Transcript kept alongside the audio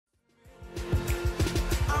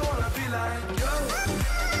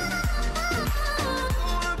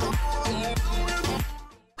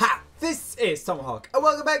is Tomohawk, and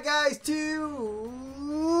welcome back, guys, to...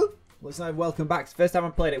 Well, it's not welcome back. It's the first time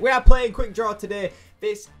I've played it. We are playing Quick Draw today.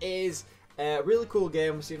 This is a really cool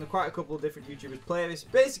game. We've seen quite a couple of different YouTubers play this.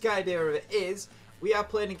 Basic idea of it is we are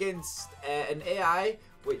playing against an AI,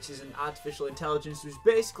 which is an artificial intelligence, which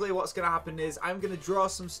basically what's going to happen is I'm going to draw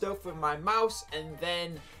some stuff with my mouse, and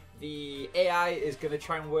then the AI is going to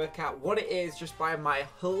try and work out what it is just by my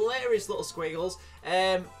hilarious little squiggles.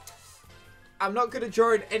 I'm not good at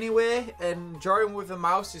drawing anyway, and drawing with a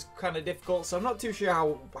mouse is kind of difficult, so I'm not too sure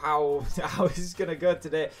how this is going to go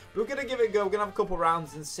today. But we're going to give it a go. We're going to have a couple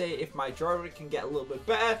rounds and see if my drawing can get a little bit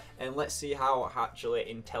better, and let's see how actually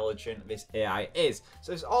intelligent this AI is.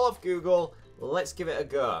 So it's all off Google. Let's give it a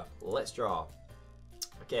go. Let's draw.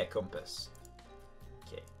 Okay, compass.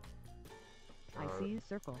 Okay. I see a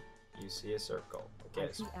circle. You see a circle. Okay.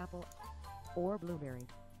 I see apple or blueberry.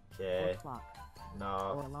 Okay. Or clock.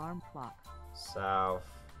 No. Or alarm clock. South.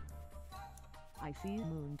 I see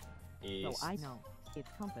moon. East. So I know it's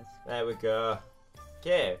compass. There we go.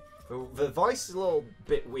 Okay. The voice is a little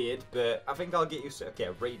bit weird, but I think I'll get used to it. Okay,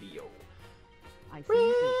 radio. I see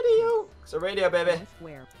Radio. It's a radio, baby. a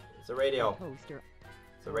square. It's a radio. A toaster.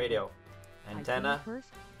 It's a radio. Antenna. I see purse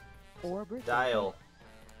or birthday Dial.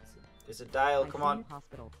 It's a dial. cake. Come I on. see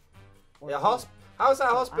hospital. Or Yeah, phone. how's that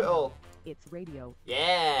So I hospital? know it's radio.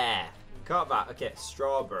 Yeah. Got that. Okay,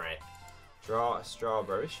 strawberry. Draw a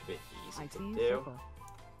strawberry. Should be easy I to see do. circle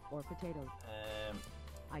or potato.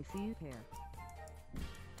 I see pear.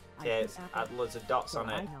 I Okay, see add apple. loads of dots So on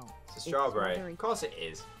I it. know It's a it's strawberry. strawberry. Of course it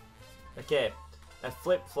is. Okay, a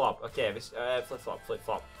flip flop. Okay, this flip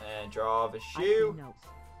flop. And draw the I see shoe. nose.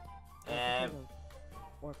 Or Um, potato.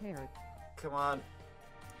 Or parrot. Come on.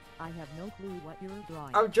 I have no clue what you're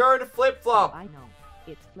drawing. I'm drawing a flip So flop. I know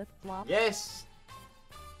it's flip flop. Yes.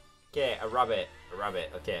 Okay, a rabbit. A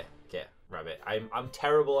rabbit. Okay, rabbit. I'm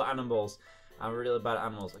terrible at animals. I'm really bad at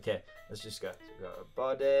animals. Okay, let's just go. So we got a I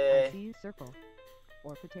body. see circle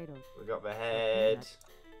or potato. We got the head.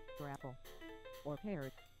 Or apple or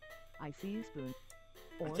parrot. I see spoon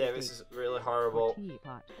or Okay, this steak is really or horrible.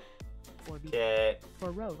 teapot or beach Okay.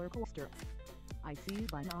 or roller coaster. I see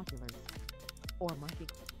binoculars or monkey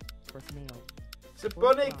or snail. It's a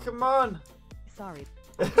bunny. Come on. Sorry,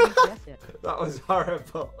 I couldn't guess it. That was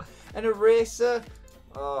horrible. An eraser.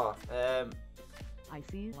 Oh, I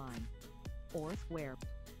see line or square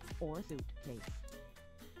or suitcase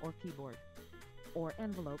or keyboard or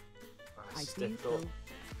envelope. I it's see difficult. stove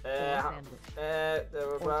Uh, or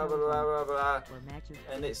sandwich blah, blah, blah, blah, blah. or matches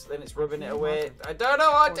And it's rubbing I it see away. marker. I don't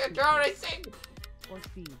know how Or to draw toothpaste. anything. or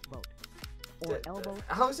speedboat or elbow.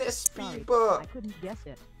 How is it a Sorry, I speedboat? couldn't guess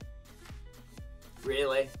it.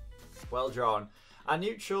 Really? Well drawn. Our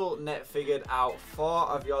neutral net figured out 4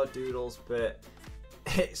 of your doodles, but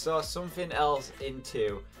it saw something else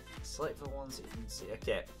into. Select the ones that you can see.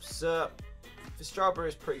 Okay, so the strawberry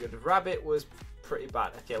is pretty good. The rabbit was pretty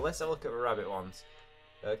bad. Okay, let's have a look at the rabbit ones.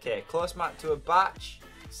 Okay, close mark to a batch,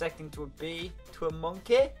 second to a bee, to a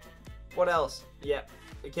monkey. What else? Yeah.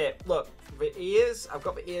 Okay, look, the ears. I've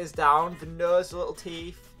got the ears down. The nose, the little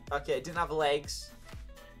teeth. Okay, it didn't have legs.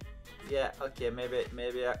 Yeah, okay, maybe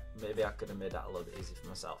I could have made that a little bit easier for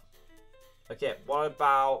myself. Okay, what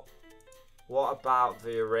about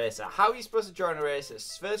the eraser? How are you supposed to draw an eraser?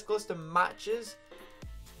 First close to matches.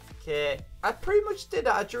 Okay, I pretty much did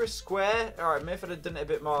that. I drew a square. Alright, maybe if I'd have done it a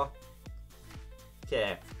bit more.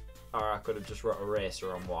 Okay, or I could have just wrote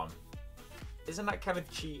eraser on one. Isn't that kind of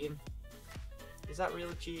cheating? Is that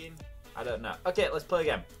really cheating? I don't know. Okay, let's play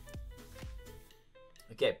again.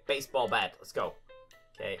 Okay, baseball bat. Let's go.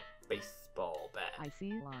 Okay, baseball bat. I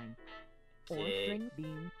see line or Okay. string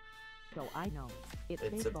bean. So I know it's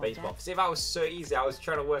It's a baseball. baseball. bat. See, if that was so easy, I was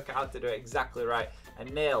trying to work out how to do it exactly right. A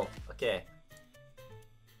nail. Okay.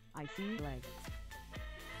 I see leg.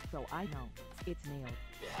 So I know it's nailed.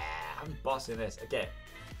 Yeah, I'm bossing this. Okay.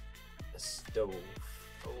 A stove.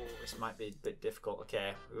 Oh, this might be a bit difficult.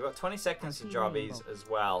 Okay, we've got 20 seconds to draw these as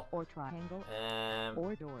well. Or triangle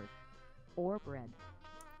or door or bread.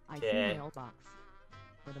 I see Okay. mailbox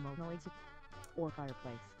for the noise or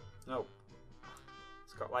fireplace. No.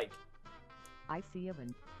 It's got like, I see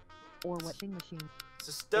oven or washing machine. it's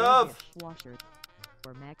a or stove. dishwasher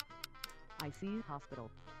or Mac. I see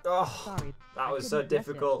hospital. Oh, Sorry, that I was so couldn't guess it.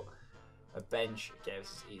 difficult. A bench. Okay, this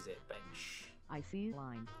is easy. Bench. I see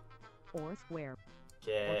line or square or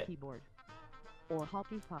Okay. keyboard or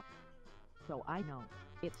hockey puck. So I know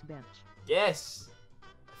it's bench. Yes.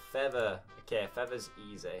 A feather. Okay, feather's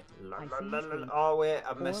easy. I see spoon. Oh wait,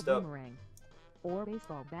 I've Or messed up. boomerang or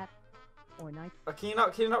baseball bat or knife Oh, can you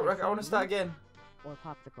not? I want to start again. or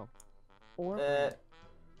popsicle or Uh, bread,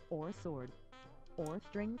 or sword or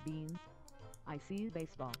string beans I see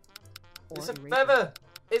baseball. Or It's a eraser. feather.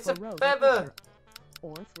 It's a For rose, feather. picture.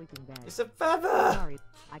 Or sleeping bag. It's a feather. Sorry,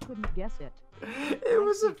 I couldn't guess it. It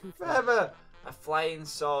was a see toothbrush. feather. A flying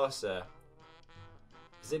saucer.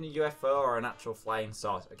 Is it a UFO or an actual flying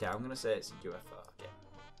saucer? Okay, I'm gonna say it's a UFO. Okay.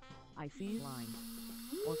 I see line.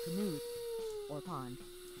 Or canoe. Or pond.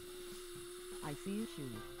 I see shoe.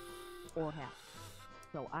 Or hat.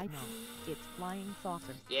 So I know it's flying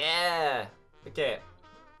saucer. Yeah. Okay.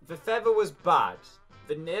 The feather was bad.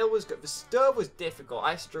 The nail was good. The stove was difficult.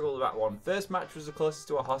 I struggled with that one. First match was the closest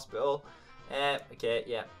to a hospital. Okay,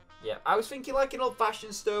 yeah. Yeah. I was thinking like an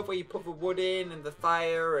old-fashioned stove where you put the wood in and the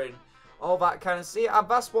fire and all that kind of... See,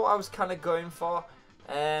 that's what I was kind of going for.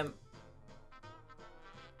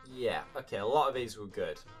 Yeah. Okay, a lot of these were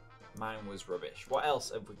good. Mine was rubbish. What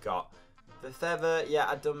else have we got? The feather, yeah,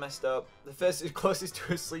 I done messed up. The first is closest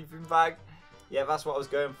to a sleeping bag. Yeah, that's what I was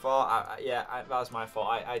going for. That was my fault.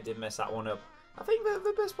 I did mess that one up. I think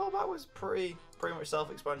the baseball bat was pretty much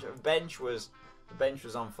self-explanatory. The bench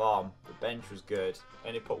was on form. The bench was good. I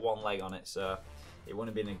only put one leg on it, so it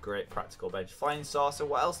wouldn't have been a great practical bench. Flying saucer.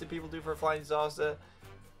 What else do people do for a flying saucer?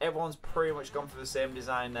 Everyone's pretty much gone for the same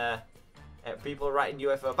design there. People are writing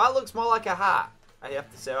UFO. That looks more like a hat. I have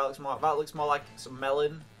to say that looks more like some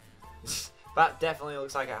melon. That definitely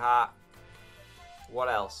looks like a hat. What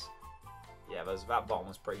else? Yeah, that bottom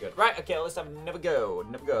was pretty good. Right, okay, let's have another go.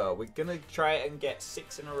 Another go. We're gonna try and get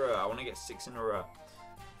 6 in a row. I want to get 6 in a row.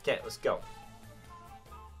 Okay, let's go.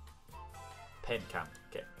 Pen can.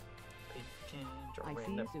 Okay. Pen can. Drop I see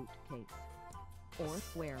random. suitcase. Or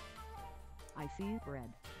square. I see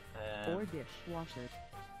bread. Or dishwasher.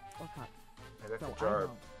 Or cup. Maybe I So could I draw a-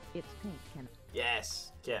 know it's pink can.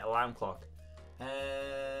 Yes. Get alarm clock.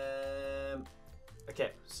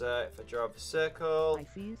 Okay, so if I draw up a circle, I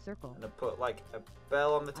see circle. and I put like a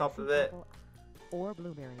bell on the top I see of it. apple or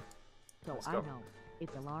blueberry. So Let's I go. know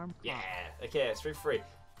it's alarm Yeah. clock. Okay, it's 3-3.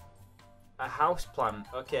 A house plant.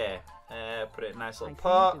 Okay. Put it in a nice I little see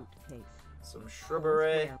pot. suitcase. Some Or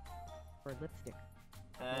shrubbery. square. Or lipstick.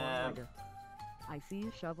 Or lighter. I see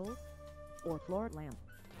shovel. Or floor lamp.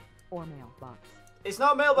 Or mailbox. It's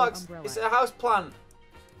not a mailbox. umbrella. It's a house plant.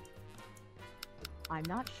 I'm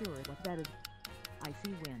not sure what that is. I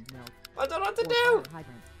see windmill. I don't know what to Or do. fire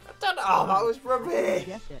hydrant. I don't know. Oh, that was I rubbish.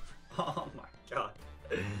 guess it. Oh my god.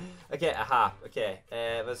 Okay, aha. Okay.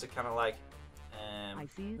 There's a kind of like. I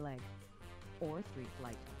see leg. Or street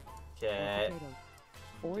light. Okay. Or potatoes.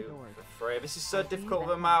 Or Do doors. the fray. This is so I see difficult with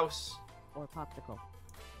a that. mouse. Or popsicle.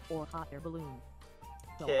 Or hot air balloon.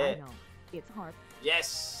 So Okay. I know it's heart.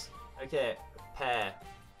 Yes. Okay. Pear.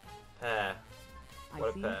 Pear. What I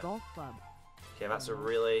a see pear. golf club. Okay, that's a Uh-huh.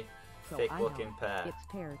 really So thick I know looking pear. it's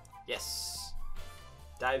pear. Yes.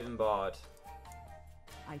 Diving board.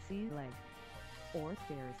 I see leg. Or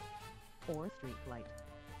stairs. Or street light.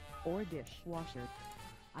 Or dishwasher.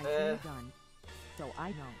 I see gun. So I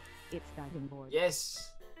know it's diving board.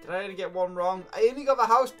 Yes. Did I only get one wrong? I only got the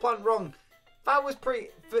house plant wrong. That was pretty...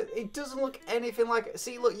 It doesn't look anything like it.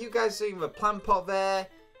 See, look, you guys see the plant pot there.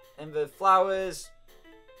 And the flowers.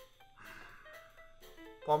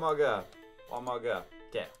 One more go. One more go.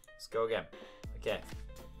 Okay, let's go again. Okay.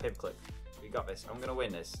 Paperclip. We got this. I'm going to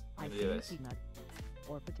win this. I'm I going to do this. see peanut.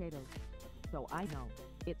 Or potatoes. So I know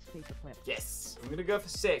it's paperclip. Yes. I'm going to go for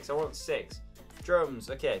 6. I want 6. Drums.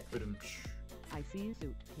 Okay. I see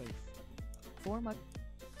suitcase. Or mug.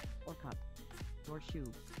 Or cup. Or shoe.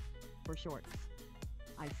 Or shorts.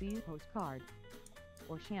 I see postcard.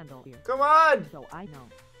 Or chandelier. Come on. So I know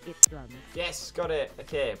it's drums. Yes, got it.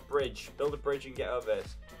 Okay, bridge. Build a bridge and get over it.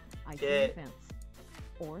 I Okay. see fence.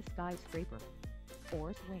 Or skyscraper.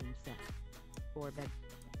 Or swing set. Or bed.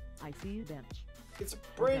 I see bench. It's a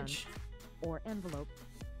bridge. Or envelope.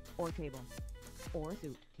 Or table. Or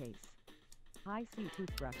suitcase. I see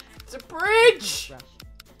toothbrush. It's a bridge. Toothbrush.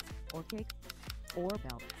 Or cake. Or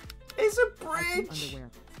belt. It's a I see bridge.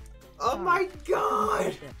 underwear. Oh my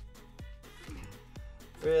god. Fit.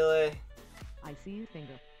 Really? I see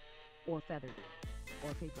finger. Or feather.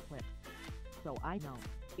 Or paperclip. So I know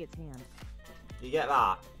it's hand. You get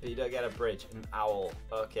that, but you don't get a bridge. An owl.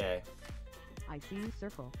 Okay. I see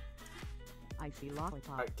circle. I see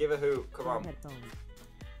lollipop. Right, give a hoot. Come Or on. headphones.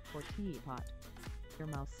 Or teapot. Your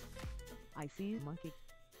mouse. I see monkey.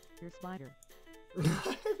 Your spider. This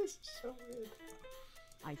is so weird.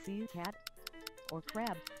 I see cat. Or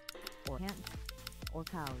crab. Or hen. Or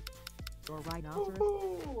cows. Or rhinoceros.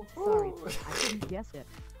 Ooh, Sorry, ooh. I couldn't guess it.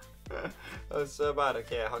 That was so bad.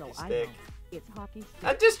 Okay, a So hockey I stick. know it's hockey stick.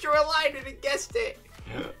 I just drew a line and it guessed it.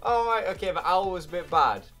 Oh my. Okay, the owl was a bit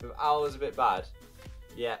bad. The owl was a bit bad.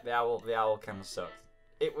 Yeah, the owl kind of sucked.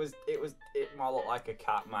 It more looked like a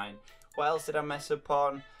cat. Mine. What else did I mess up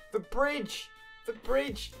on? The bridge! The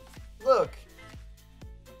bridge! Look!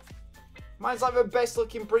 Mine's like the best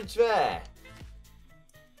looking bridge there.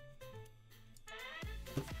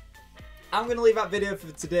 I'm going to leave that video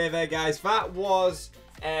for today there, guys. That was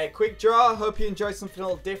a quick draw. Hope you enjoyed something a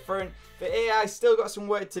little different. The AI still got some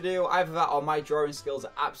work to do. Either that or my drawing skills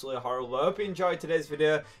are absolutely horrible. I hope you enjoyed today's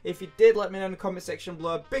video. If you did, let me know in the comment section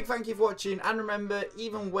below. Big thank you for watching. And remember,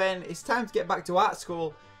 even when it's time to get back to art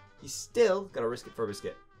school, you still got to risk it for a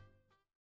biscuit.